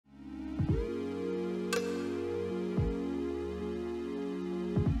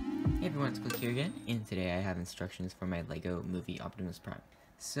Hey everyone, it's Click here again, and today I have instructions for my LEGO Movie Optimus Prime.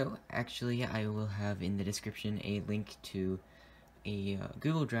 So, actually, I will have in the description a link to a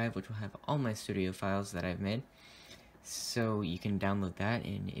Google Drive which will have all my studio files that I've made. So you can download that,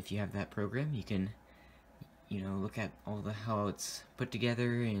 and if you have that program, you can, look at how it's put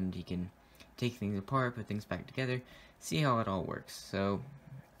together, and you can take things apart, put things back together, see how it all works. So,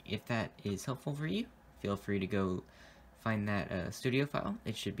 if that is helpful for you, feel free to go find that studio file.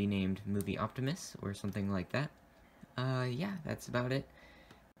 It should be named Movie Optimus or something like that. Yeah, that's about it.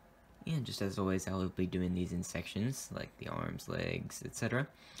 And just as always, I will be doing these in sections, like the arms, legs, etc.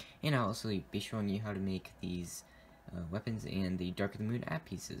 And I'll also be showing you how to make these weapons and the Dark of the Moon app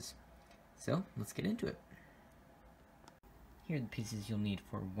pieces. So, let's get into it. Here are the pieces you'll need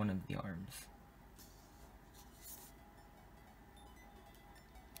for one of the arms.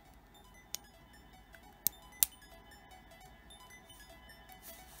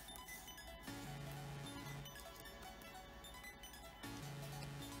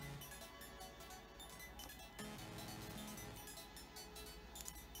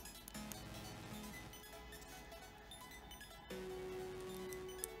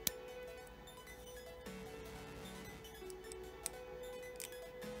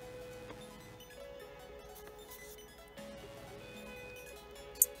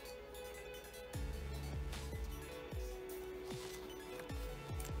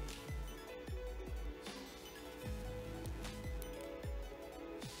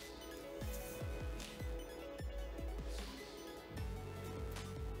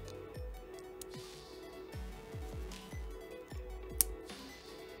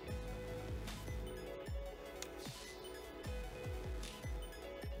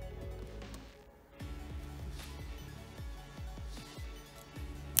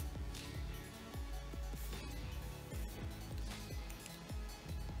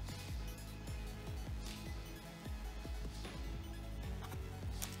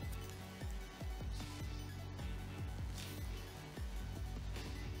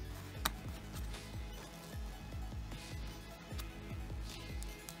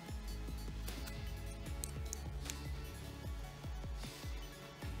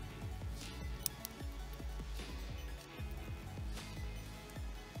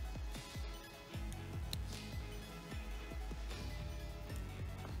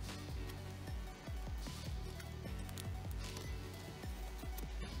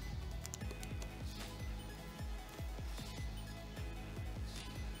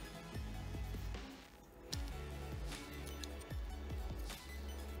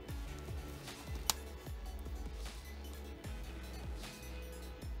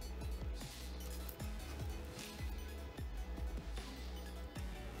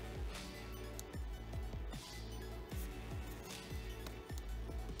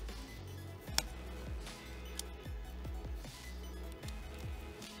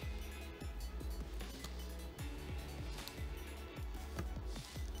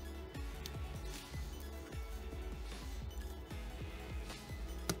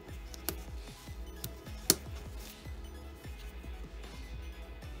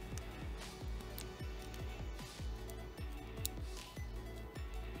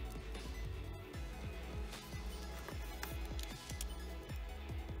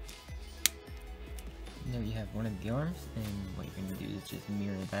 There you have one of the arms, and what you're going to do is just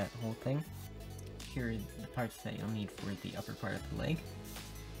mirror that whole thing. Here are the parts that you'll need for the upper part of the leg.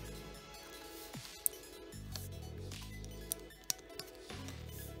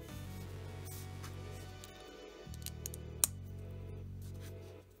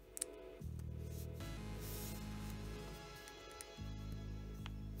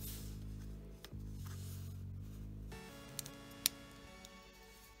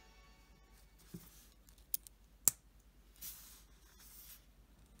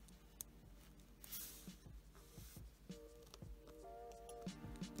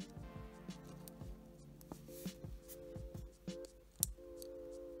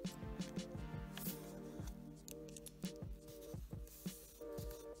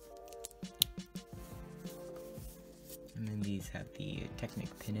 And then these have the Technic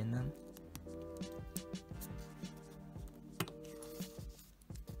pin in them.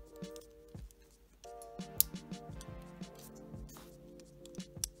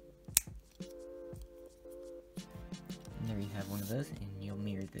 And there you have one of those, and you'll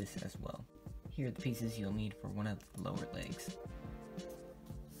mirror this as well. Here are the pieces you'll need for one of the lower legs.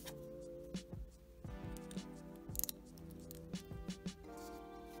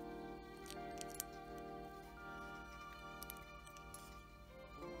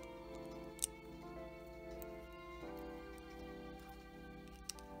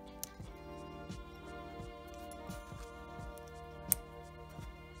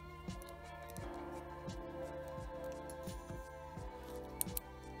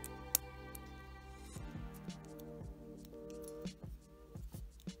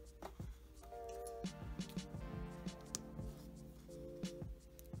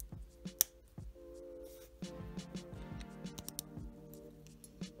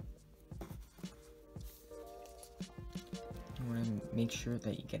 make sure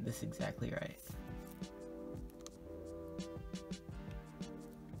that you get this exactly right.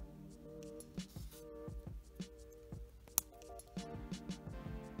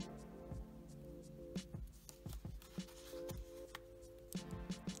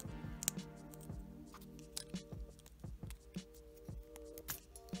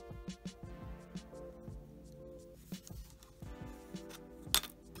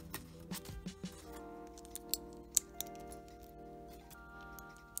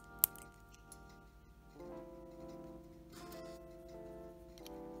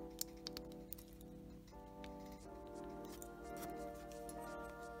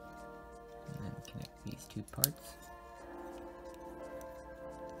 Connect these two parts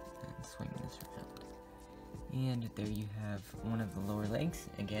and swing this around. And there you have one of the lower legs.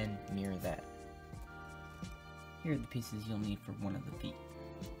 Again, mirror that. Here are the pieces you'll need for one of the feet.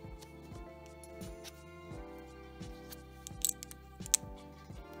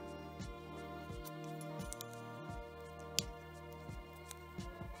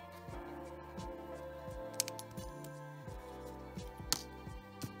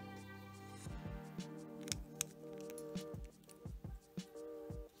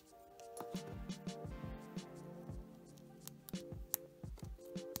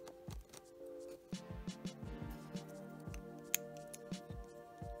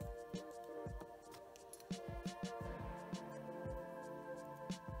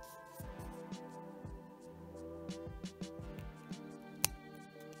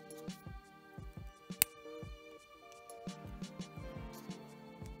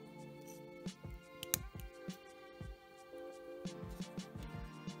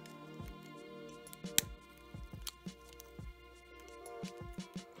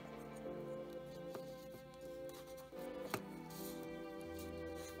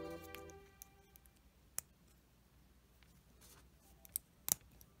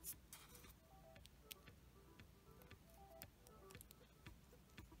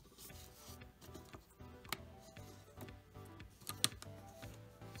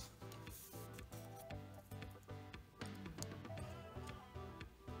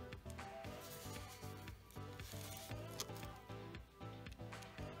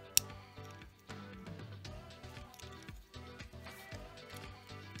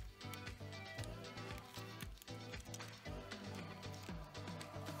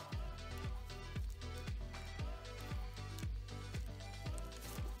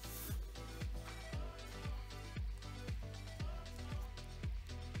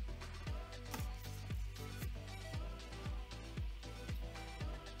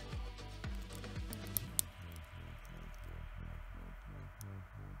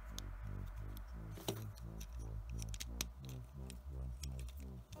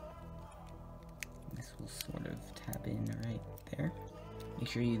 Will sort of tap in right there. Make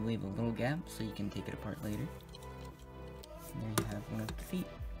sure you leave a little gap so you can take it apart later. And there you have one of the feet.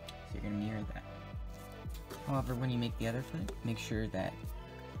 So you're going to mirror that. However, when you make the other foot, make sure that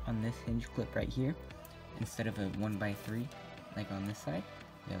on this hinge clip right here, instead of a 1x3 like on this side,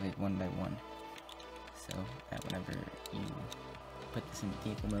 you have a 1x1. So that whenever you put this in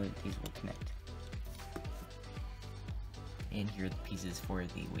vehicle mode, these will connect. And here are the pieces for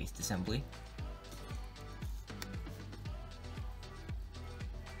the waist assembly.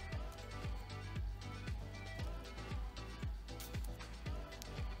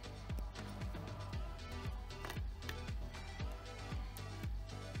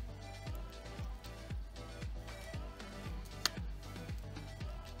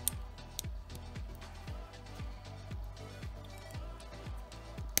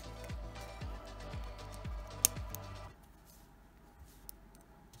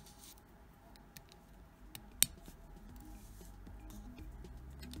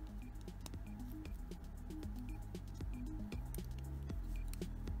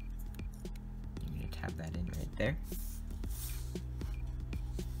 Have that in right there.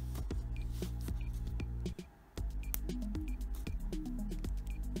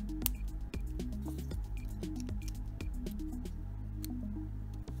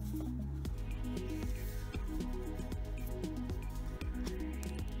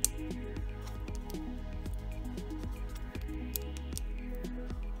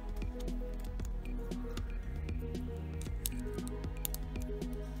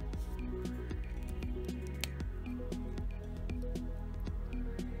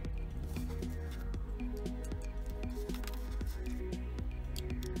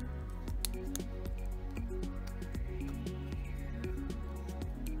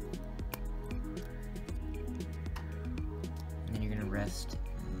 Rest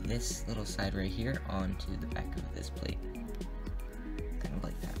this little side right here onto the back of this plate.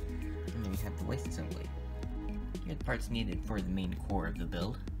 have the waist assembly. Here are the parts needed for the main core of the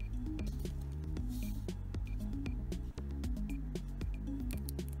build.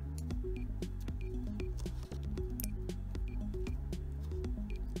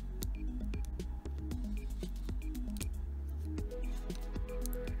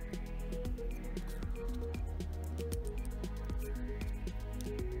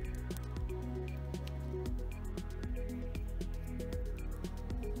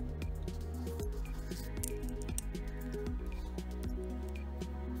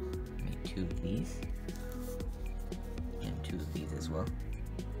 Two of these, and two of these as well.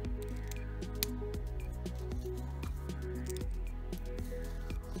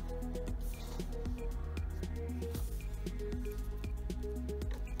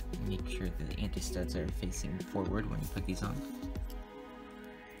 Make sure that the anti-studs are facing forward when you put these on.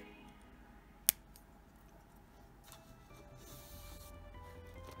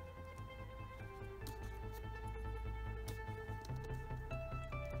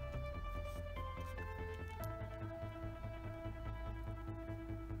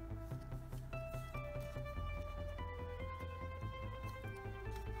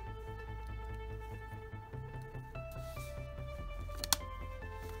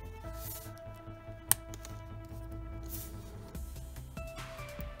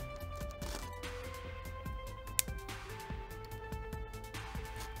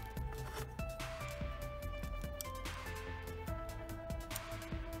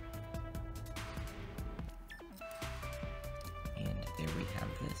 There we have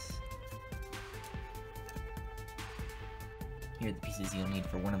this. Here are the pieces you'll need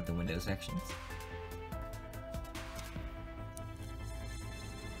for one of the window sections.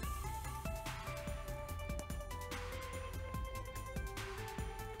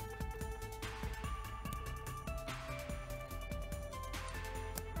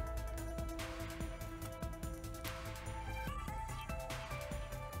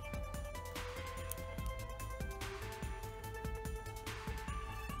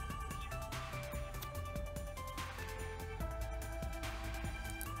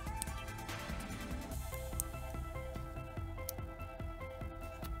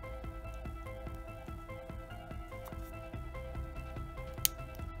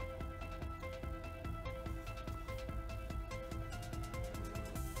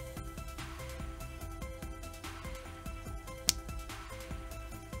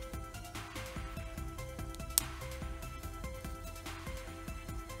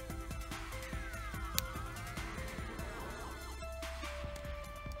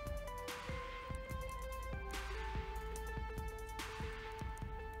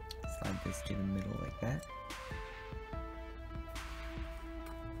 Slide this to the middle like that.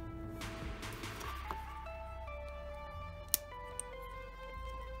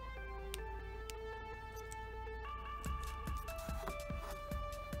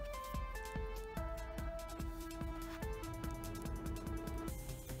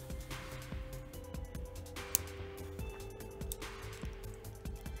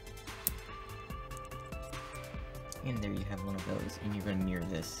 And there you have one of those, and you're going to mirror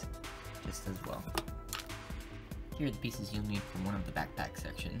this just as well. Here are the pieces you'll need from one of the backpack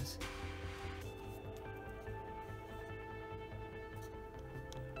sections.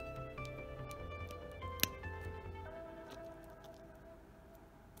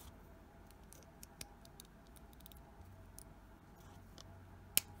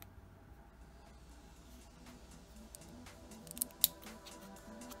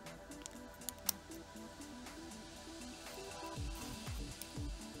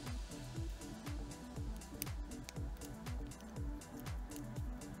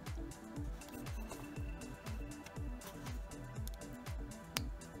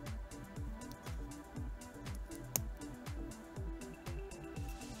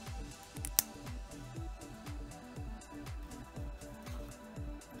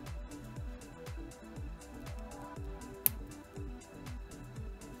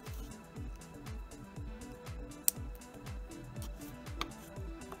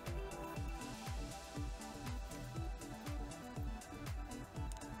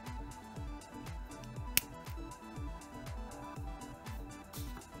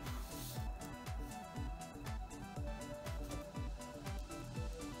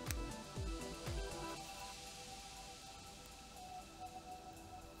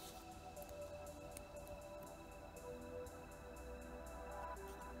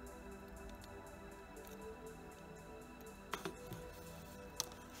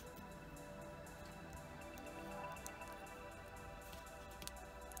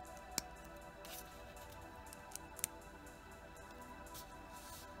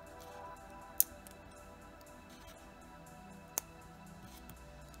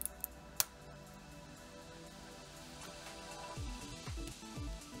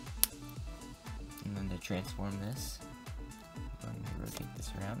 transform this. I'm going to rotate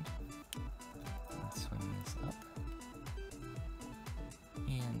this around and swing this up.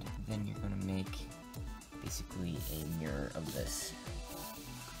 And then you're going to make basically a mirror of this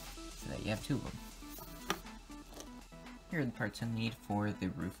so that you have two of them. Here are the parts you'll need for the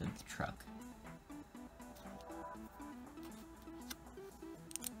roof of the truck.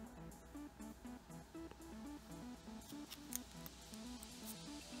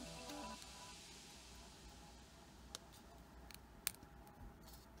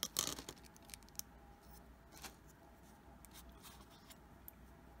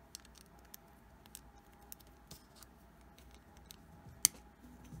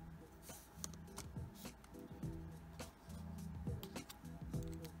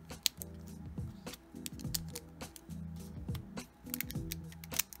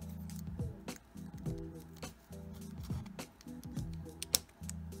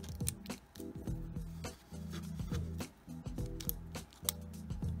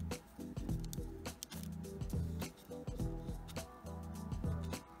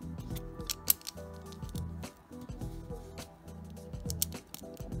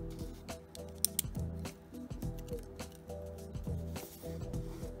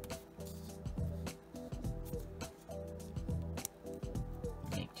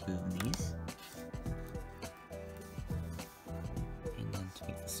 Two of these, and then to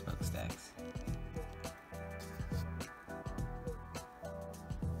make the smokestacks.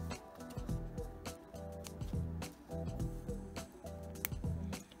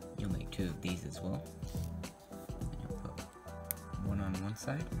 You'll make two of these as well. And you'll put one on one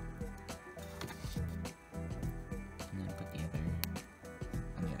side, and then put the other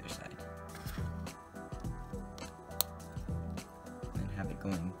on the other side. Have it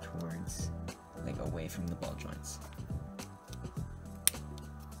going towards, like, away from the ball joints.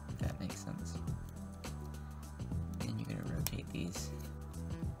 If that makes sense. Then you're going to rotate these.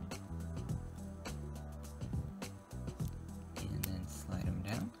 And then slide them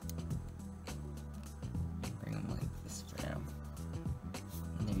down. And bring them like this for now.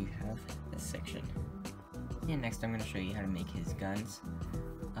 And there you have this section. And next I'm going to show you how to make his guns.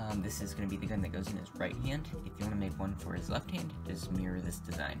 This is going to be the gun that goes in his right hand. If you want to make one for his left hand, just mirror this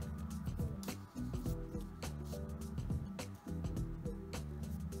design.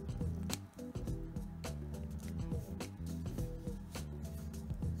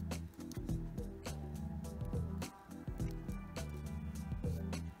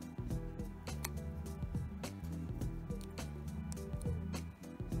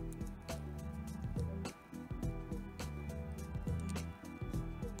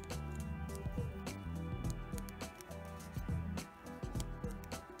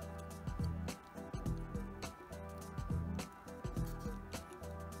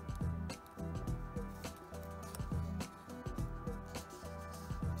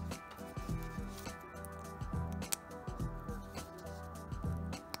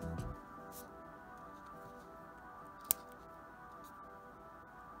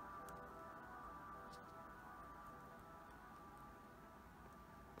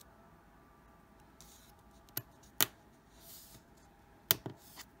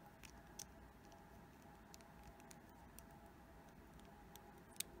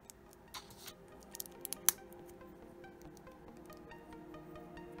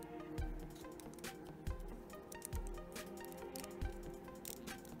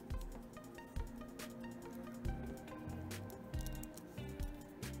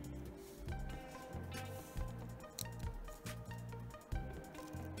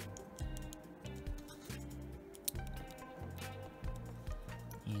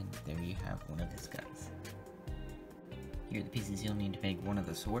 And there you have one of his guns. Here are the pieces you'll need to make one of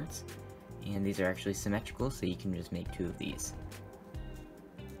the swords. And these are actually symmetrical, so you can just make two of these.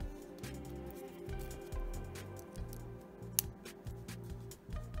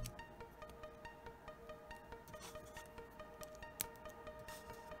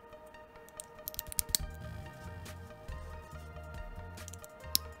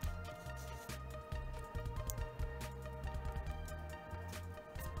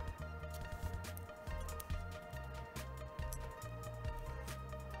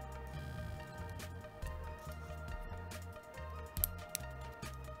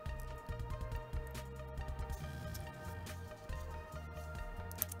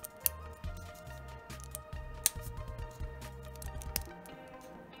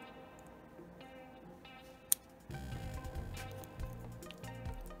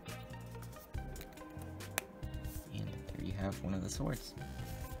 Have one of the swords.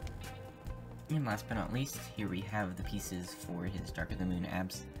 And last but not least, here we have the pieces for his Darker Than Moon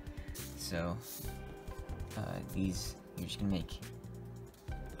abs. So these, you're just gonna make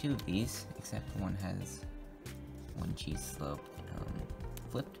 2 of these, except one has one cheese slope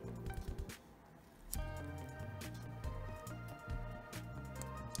flipped. So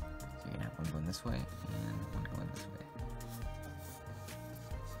you're gonna have one going this way and one going this way.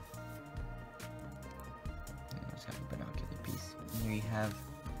 And let's have a binocular piece. And here you have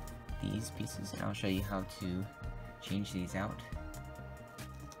these pieces, and I'll show you how to change these out.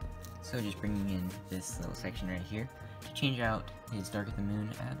 So just bringing in this little section right here. To change out his Dark of the Moon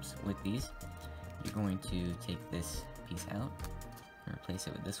abs with these, you're going to take this piece out and replace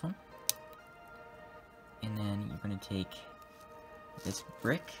it with this one. And then you're going to take this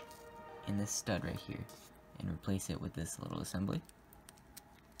brick and this stud right here and replace it with this little assembly.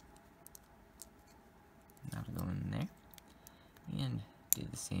 Now to go in there and do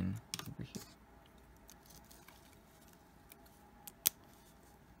the same over here.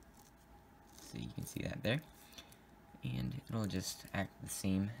 So you can see that there, and it'll just act the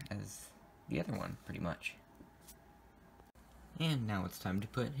same as the other one, pretty much. And now it's time to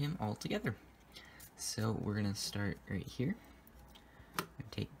put him all together. So we're gonna start right here. I'm gonna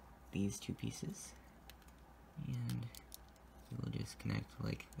take these 2 pieces, and we'll just connect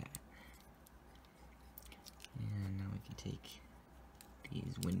like that. And now we can take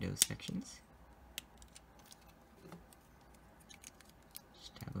these window sections,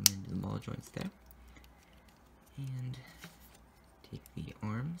 tab them into the ball joints there, and take the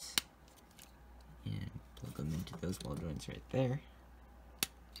arms and plug them into those ball joints right there,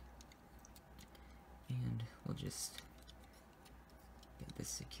 and we'll just get this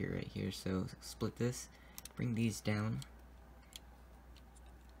secure right here. So split this, bring these down,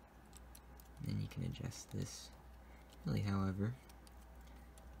 then you can adjust this really however.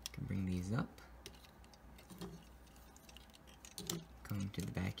 You can bring these up, come to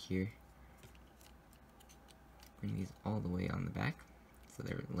the back here, bring these all the way on the back so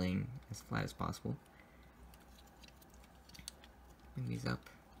they're laying as flat as possible. Bring these up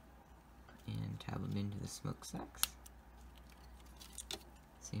and tab them into the smokestacks.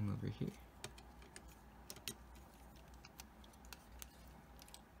 Same over here.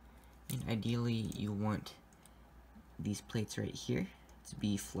 And ideally you want these plates right here to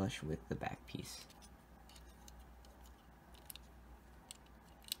be flush with the back piece.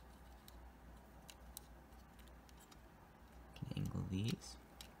 Angle these,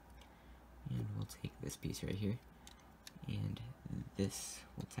 and we'll take this piece right here, and this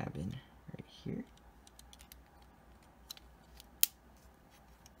will tab in right here,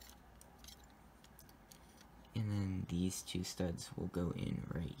 and then these 2 studs will go in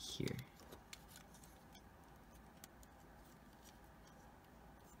right here.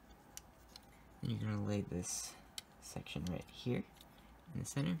 And you're going to lay this section right here in the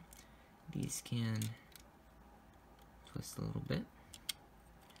center. These can twist a little bit,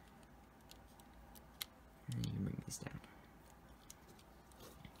 and then you can bring these down.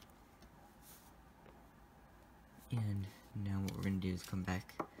 And now what we're going to do is come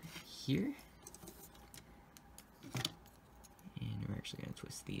back here, and we're actually going to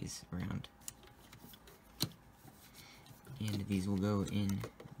twist these around. And these will go in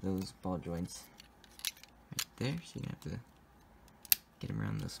those ball joints right there, so you're going to have to get them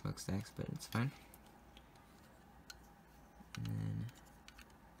around those smokestacks, but it's fine. And then,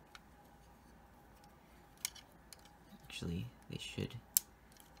 actually, they should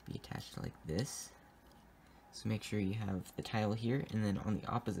be attached like this. So make sure you have the tile here, and then on the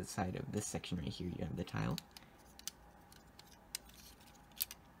opposite side of this section right here, you have the tile.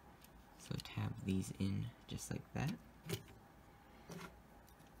 So tab these in just like that.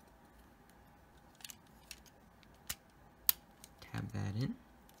 Tab that in,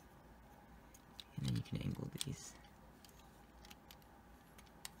 and then you can angle these.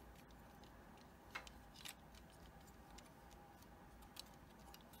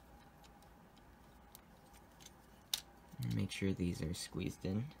 And make sure these are squeezed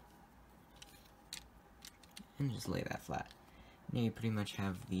in, and just lay that flat. Now you pretty much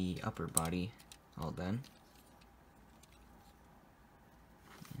have the upper body all done.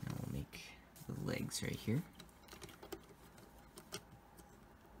 And I'll make the legs right here.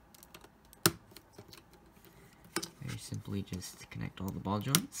 Very simply just connect all the ball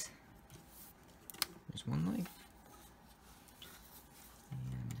joints. There's one leg.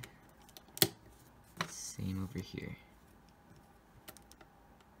 And same over here.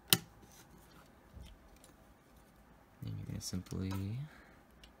 Then you're going to simply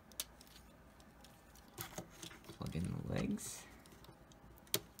plug in the legs.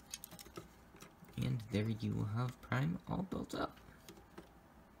 And there you will have Prime all built up.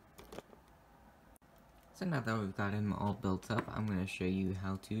 So now that we've got him all built up, I'm going to show you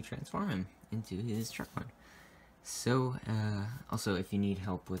how to transform him into his truck one. So, also if you need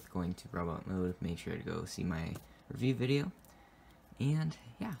help with going to robot mode, make sure to go see my review video. And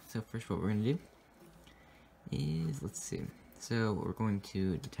yeah, so first what we're going to do is, let's see, so we're going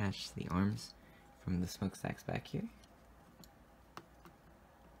to detach the arms from the smokestacks back here.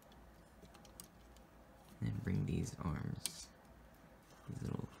 And then bring these arms, these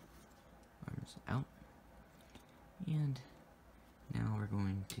little arms out. And now we're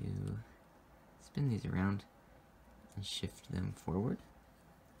going to spin these around and shift them forward.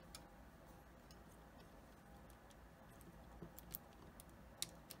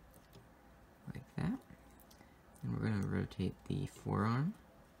 Like that. And we're going to rotate the forearm.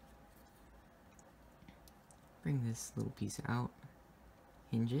 Bring this little piece out,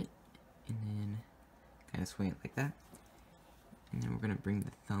 hinge it, and then kind of swing it like that. And then we're going to bring the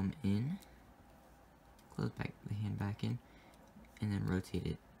thumb in, close back the hand back in, and then rotate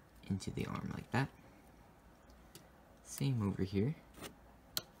it into the arm like that. Same over here.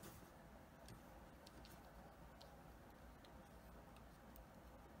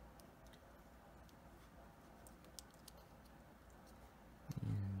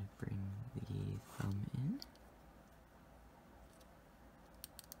 And bring the thumb in.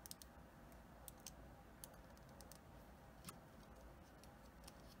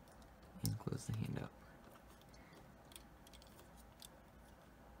 And close the hand up.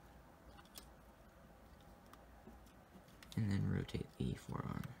 And then rotate the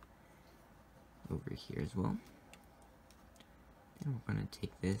forearm over here as well. Then we're going to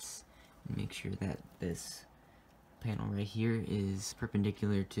take this and make sure that this panel right here is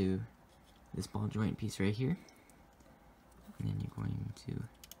perpendicular to this ball joint piece right here. And then you're going to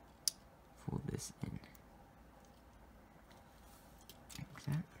fold this in. Like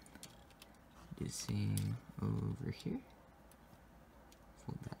that. Do the same over here.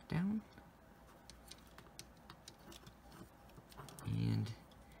 Fold that down. And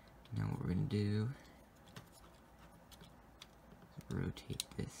now what we're going to do is rotate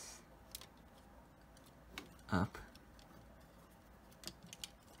this up.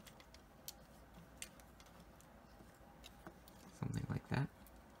 Something like that.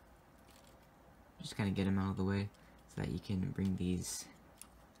 Just kind of get them out of the way so that you can bring these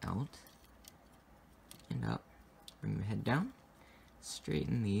out and up. Bring the head down.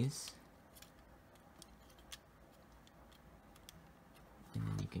 Straighten these. And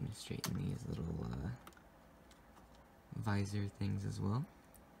then you can straighten these little visor things as well.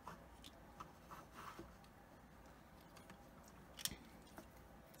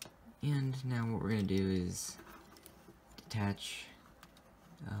 And now what we're going to do is detach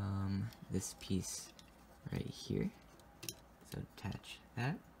this piece right here. So detach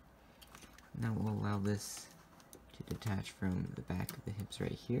that. Now we'll allow this to detach from the back of the hips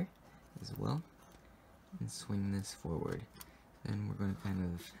right here as well. And swing this forward. Then we're going to kind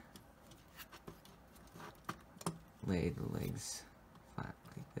of lay the legs flat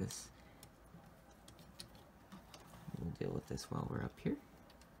like this. We'll deal with this while we're up here.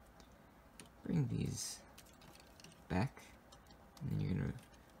 Bring these back, and then you're going to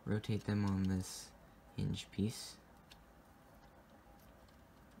rotate them on this hinge piece.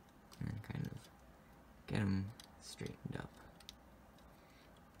 And then kind of get them straightened up.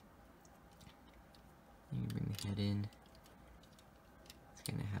 You can bring the head in.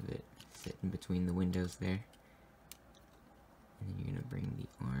 Kind of have it sit in between the windows there. And then you're going to bring the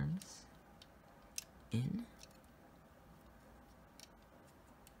arms in.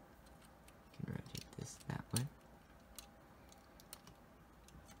 You can rotate this that way.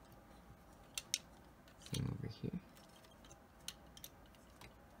 Same over here.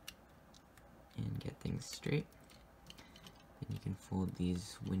 And get things straight. And you can fold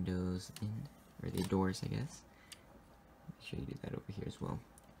these windows in, or the doors, I guess. Make sure you do that over here as well.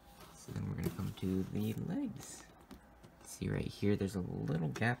 So then we're going to come to the legs. See right here, there's a little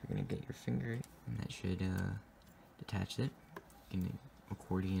gap. You're going to get your finger, and that should detach it. You can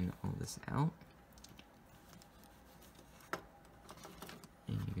accordion all this out.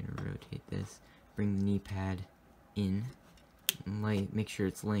 And you're going to rotate this. Bring the knee pad in. And make sure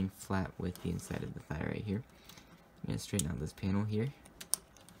it's laying flat with the inside of the thigh right here. I'm going to straighten out this panel here.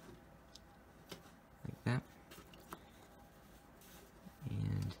 Like that.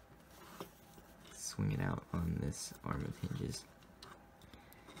 And swing it out on this arm of hinges.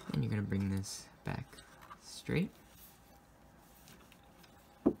 And you're going to bring this back straight.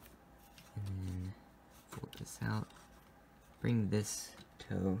 And then fold this out. Bring this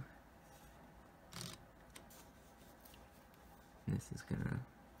toe. And this is going to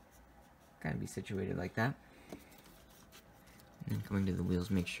kind of be situated like that. And then coming to the wheels,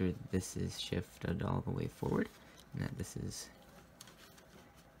 make sure this is shifted all the way forward, and that this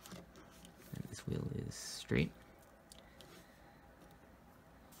wheel is straight.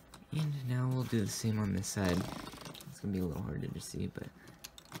 And now we'll do the same on this side. It's gonna be a little harder to see, but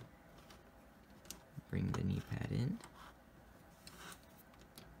bring the knee pad in.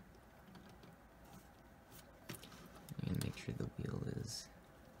 And make sure the wheel is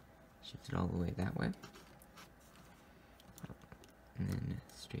shifted all the way that way. And then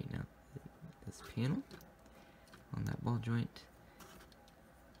straighten out this panel on that ball joint.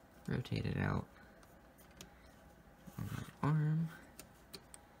 Rotate it out on that arm.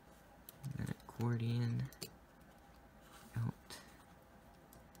 And then accordion. Out.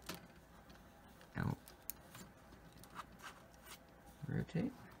 Out.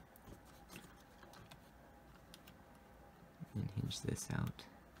 Rotate. And hinge this out.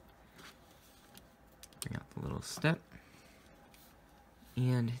 Bring out the little step.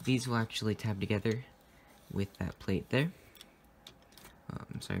 And these will actually tab together with that plate there.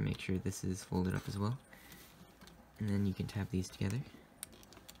 I'm sorry, make sure this is folded up as well. And then you can tab these together.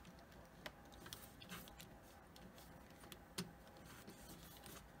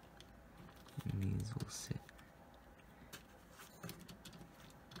 And these will sit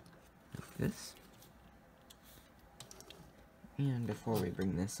like this. And before we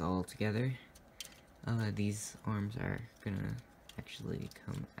bring this all together, these arms are gonna actually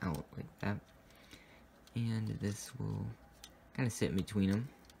come out like that, and this will kind of sit in between them.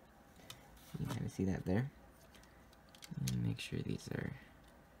 You can kind of see that there. And make sure these are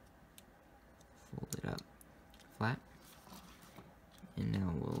folded up flat, and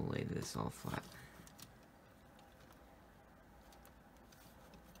now we'll lay this all flat.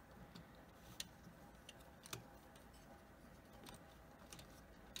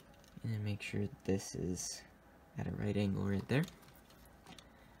 And make sure this is at a right angle right there.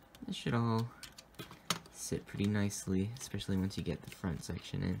 This should all sit pretty nicely, especially once you get the front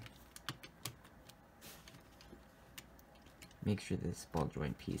section in. Make sure this ball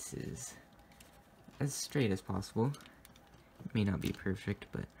joint piece is as straight as possible. It may not be perfect,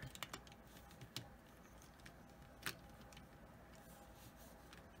 but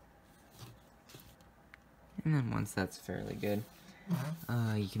and then once that's fairly good,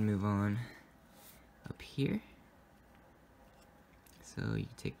 you can move on up here. So you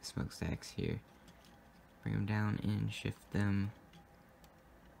can take the smokestacks here, bring them down and shift them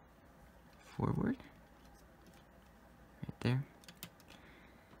forward, right there.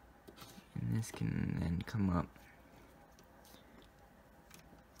 And this can then come up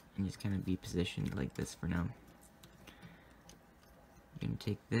and just kind of be positioned like this for now. You're going to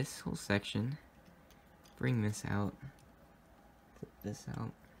take this whole section, bring this out, flip this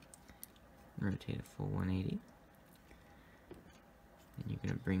out, rotate a full 180. And you're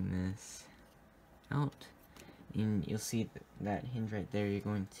going to bring this out, and you'll see that hinge right there. You're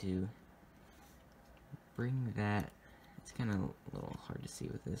going to bring that, it's kind of a little hard to see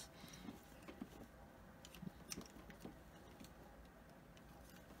with this.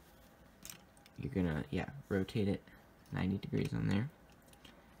 You're gonna, rotate it 90 degrees on there.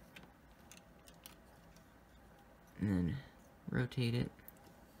 And then rotate it.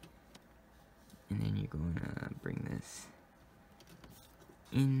 And then you're going to bring this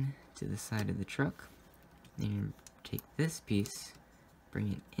in to the side of the truck. Then you take this piece,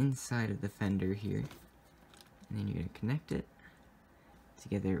 bring it inside of the fender here, and then you're going to connect it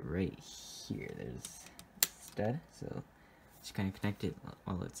together right here. There's a stud, so just kind of connect it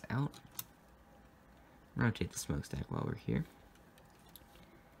while it's out. Rotate the smokestack while we're here.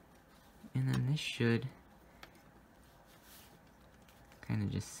 And then this should kind of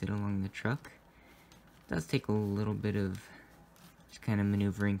just sit along the truck. It does take a little bit of just kind of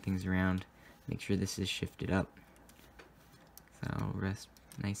maneuvering things around. Make sure this is shifted up. So that'll rest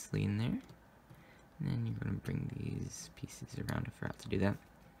nicely in there. And then you're going to bring these pieces around. I forgot to do that.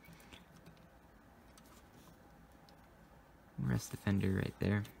 Rest the fender right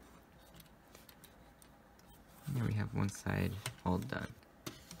there. And there we have one side all done.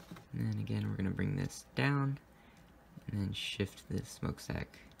 And then again, we're going to bring this down and then shift the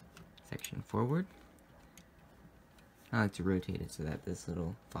smokestack section forward. I like to rotate it so that this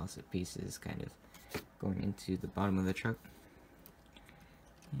little faucet piece is kind of going into the bottom of the truck.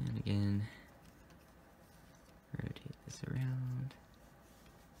 And again, rotate this around.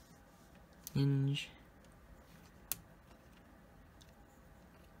 Hinge.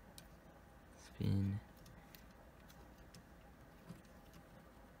 Spin.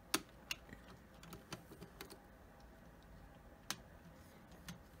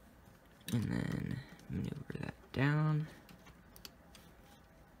 And then maneuver that down.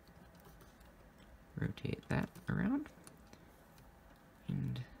 Rotate that around.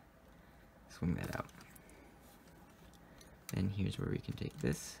 And swing that out. Then here's where we can take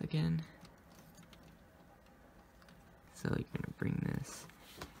this again. So you're going to bring this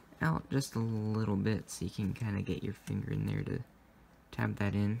out just a little bit so you can kind of get your finger in there to tap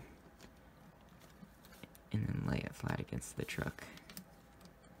that in. And then lay it flat against the truck.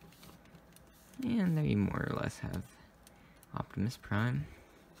 And there you more or less have Optimus Prime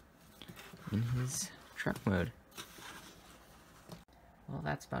in his truck mode. Well,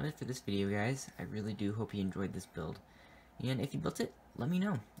 that's about it for this video, guys. I really do hope you enjoyed this build. And if you built it, let me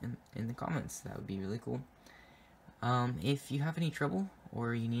know in the comments. That would be really cool. If you have any trouble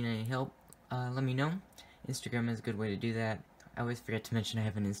or you need any help, let me know. Instagram is a good way to do that. I always forget to mention I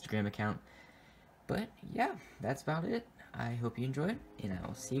have an Instagram account. But yeah, that's about it. I hope you enjoyed, and I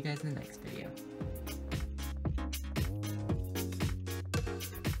will see you guys in the next video.